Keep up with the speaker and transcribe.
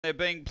They're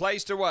being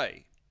placed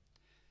away.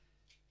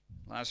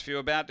 Last few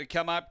about to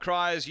come up.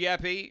 Cryers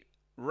Yappy,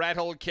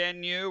 Rattle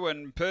Can You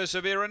and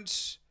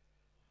Perseverance.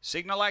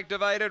 Signal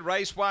activated.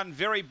 Race 1.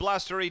 Very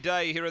blustery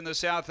day here in the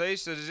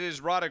southeast, as it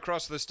is right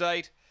across the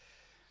state.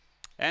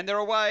 And they're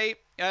away.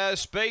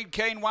 Speed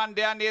Keen One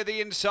down near the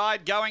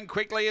inside. Going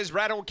quickly is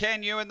Rattle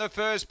Can You in the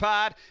first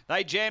part.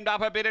 They jammed up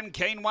a bit and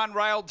Keen One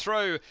railed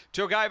through.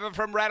 Took over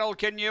from Rattle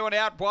Can You and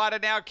out wider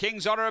now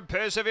King's Honour and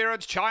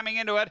Perseverance chiming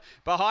into it.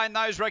 Behind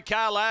those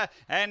Ricala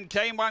and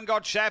Keen One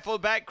got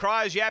shuffled back.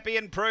 Cryers Yappy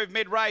improved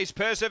mid-race.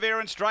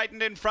 Perseverance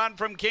straightened in front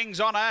from King's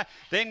Honour.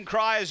 Then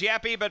Cryers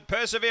Yappy, but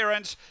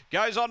Perseverance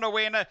goes on to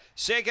win.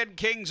 Second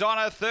King's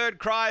Honour. Third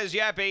Cryers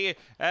Yappy.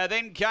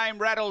 Then came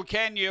Rattle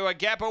Can You. A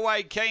gap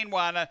away Keen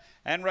One.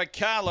 And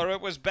Ricala, it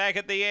was back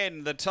at the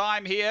end. The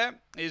time here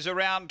is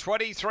around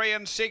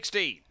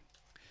 23:60.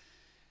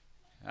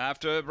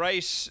 After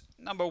race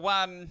number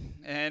 1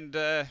 and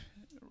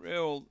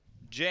real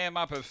jam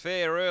up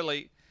affair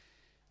early,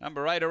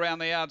 number 8 around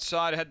the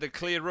outside had the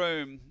clear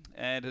room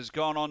and has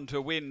gone on to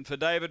win for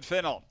David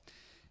Fennell.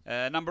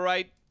 Number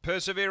 8,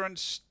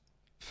 Perseverance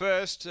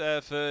first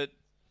for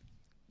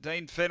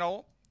Dean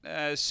Fennell.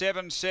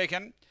 7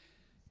 second.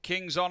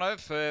 King's Honour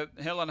for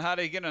Helen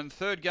Huddigan, and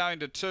third going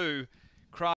to 2.